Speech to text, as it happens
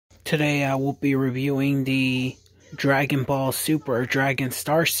Today I will be reviewing the Dragon Ball Super Dragon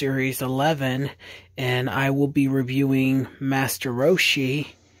Star Series 11, and I will be reviewing Master Roshi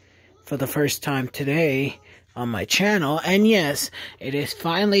for the first time today on my channel. And yes, it is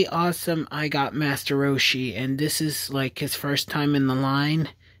finally awesome. I got Master Roshi, and this is like his first time in the line,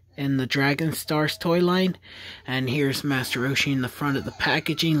 in the Dragon Stars toy line. And here's Master Roshi in the front of the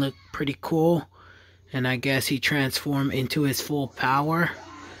packaging. Look pretty cool. And I guess he transformed into his full power.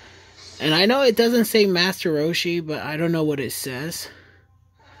 And I know it doesn't say Master Roshi, but I don't know what it says.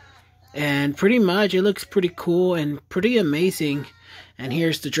 And pretty much, it looks pretty cool and pretty amazing. And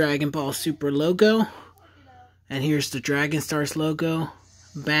here's the Dragon Ball Super logo. And here's the Dragon Stars logo.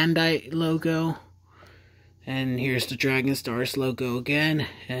 Bandai logo. And here's the Dragon Stars logo again.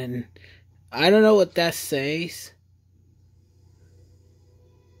 And I don't know what that says.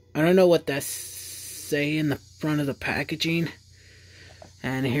 I don't know what that say in the front of the packaging.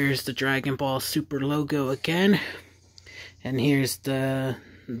 And here's the Dragon Ball Super logo again. And here's the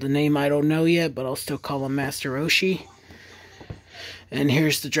name I don't know yet, but I'll still call him Master Roshi. And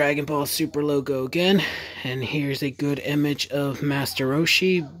here's the Dragon Ball Super logo again. And here's a good image of Master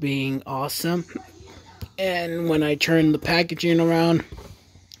Roshi being awesome. And when I turn the packaging around,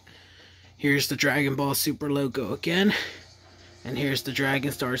 here's the Dragon Ball Super logo again. And here's the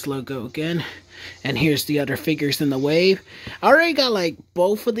Dragon Stars logo again. And here's the other figures in the wave. I already got like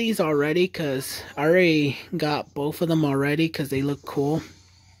both of these already, because I already got both of them already because they look cool.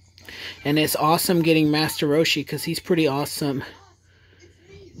 And it's awesome getting Master Roshi because he's pretty awesome.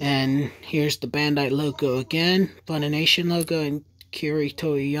 And here's the Bandai logo again. Funimation logo and Kiri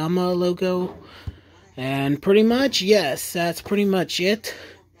Toriyama logo. And pretty much, yes, that's pretty much it.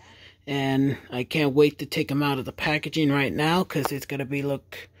 And I can't wait to take them out of the packaging right now, because it's going to be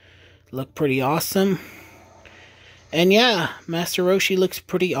look pretty awesome. And yeah, Master Roshi looks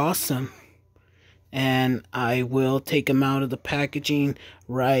pretty awesome. And I will take him out of the packaging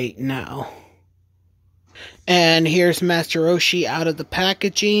right now. And here's Master Roshi out of the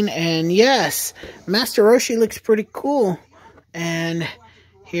packaging. And yes, Master Roshi looks pretty cool. And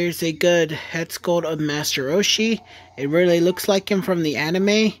here's a good head sculpt of Master Roshi. It really looks like him from the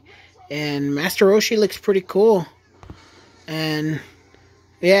anime. And Master Roshi looks pretty cool. And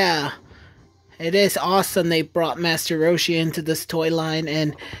yeah, it is awesome they brought Master Roshi into this toy line.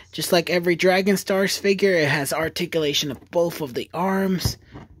 And just like every Dragon Stars figure, it has articulation of both of the arms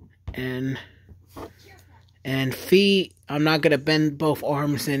and feet. I'm not going to bend both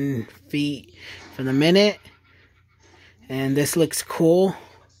arms and feet for the minute. And this looks cool.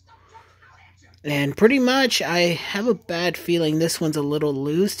 And pretty much, I have a bad feeling this one's a little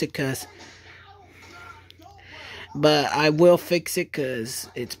loose but I will fix it because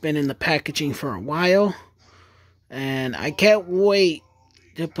it's been in the packaging for a while. And I can't wait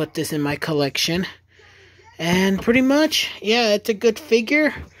to put this in my collection. And pretty much, yeah, it's a good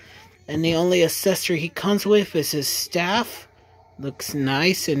figure. And the only accessory he comes with is his staff. Looks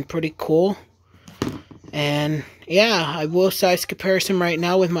nice and pretty cool. And yeah, I will size comparison right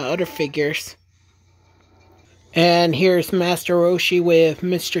now with my other figures. And here's Master Roshi with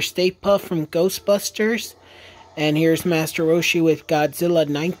Mr. Stay Puft from Ghostbusters. And here's Master Roshi with Godzilla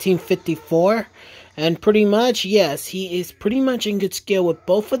 1954. And pretty much, yes, he is pretty much in good scale with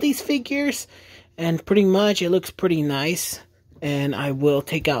both of these figures. And pretty much, it looks pretty nice. And I will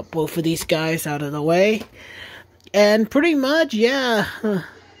take out both of these guys out of the way. And pretty much, yeah,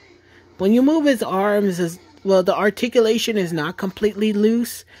 when you move his arms, well, the articulation is not completely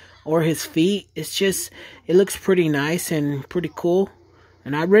loose. Or his feet. It's just, it looks pretty nice and pretty cool.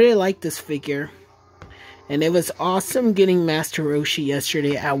 And I really like this figure. And it was awesome getting Master Roshi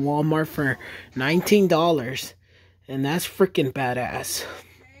yesterday at Walmart for $19. And that's freaking badass.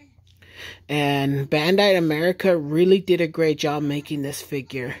 And Bandai America really did a great job making this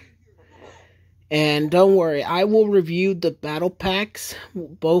figure. And don't worry, I will review the battle packs.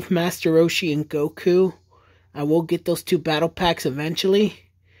 Both Master Roshi and Goku. I will get those two battle packs eventually.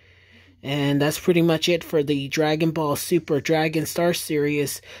 And that's pretty much it for the Dragon Ball Super Dragon Star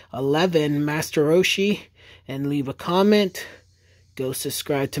Series 11 Master Roshi. And leave a comment. Go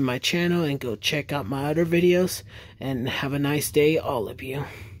subscribe to my channel and go check out my other videos. And have a nice day, all of you.